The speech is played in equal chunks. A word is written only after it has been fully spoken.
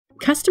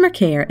Customer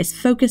care is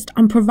focused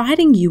on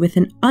providing you with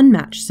an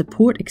unmatched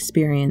support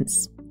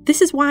experience. This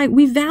is why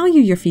we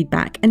value your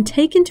feedback and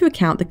take into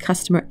account the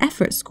Customer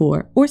Effort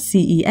Score, or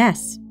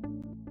CES.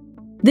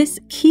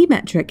 This key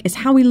metric is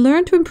how we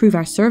learn to improve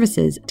our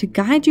services to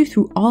guide you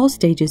through all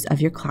stages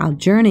of your cloud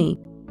journey.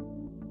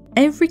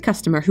 Every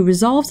customer who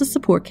resolves a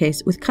support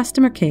case with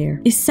customer care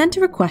is sent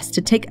a request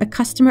to take a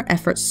Customer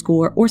Effort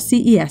Score, or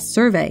CES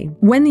survey,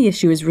 when the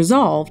issue is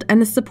resolved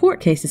and the support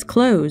case is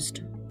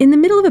closed. In the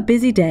middle of a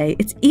busy day,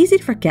 it's easy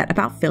to forget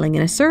about filling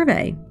in a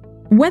survey.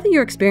 Whether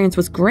your experience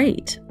was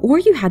great or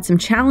you had some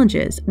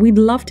challenges, we'd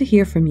love to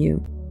hear from you.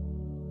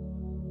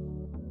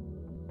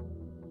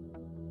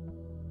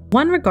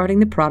 One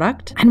regarding the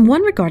product and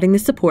one regarding the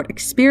support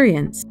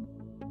experience.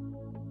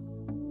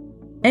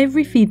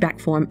 Every feedback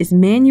form is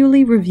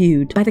manually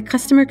reviewed by the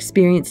customer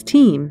experience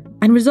team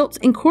and results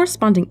in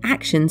corresponding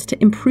actions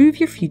to improve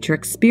your future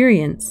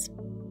experience.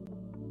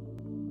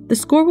 The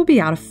score will be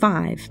out of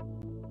 5.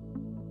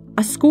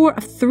 A score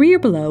of 3 or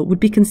below would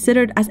be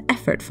considered as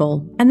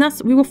effortful, and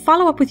thus we will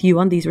follow up with you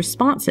on these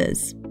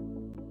responses.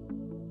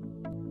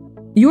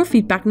 Your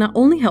feedback not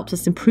only helps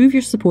us improve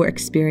your support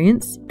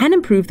experience and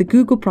improve the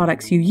Google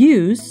products you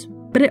use,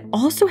 but it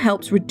also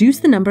helps reduce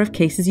the number of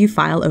cases you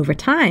file over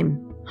time.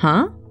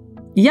 Huh?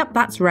 Yep,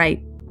 that's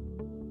right.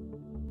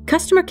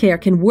 Customer care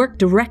can work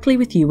directly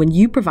with you when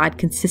you provide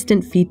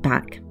consistent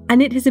feedback,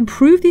 and it has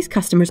improved these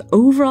customers'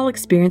 overall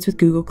experience with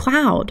Google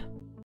Cloud.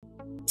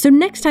 So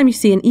next time you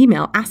see an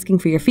email asking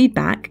for your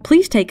feedback,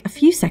 please take a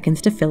few seconds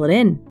to fill it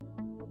in.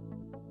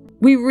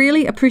 We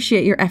really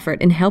appreciate your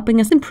effort in helping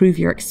us improve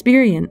your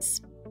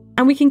experience,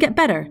 and we can get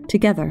better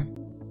together.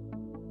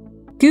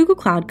 Google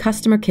Cloud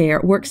Customer Care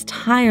works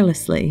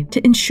tirelessly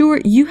to ensure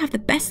you have the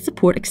best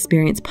support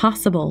experience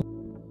possible.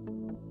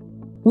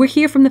 We're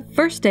here from the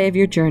first day of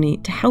your journey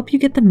to help you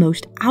get the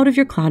most out of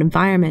your cloud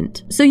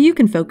environment so you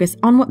can focus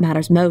on what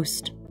matters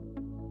most.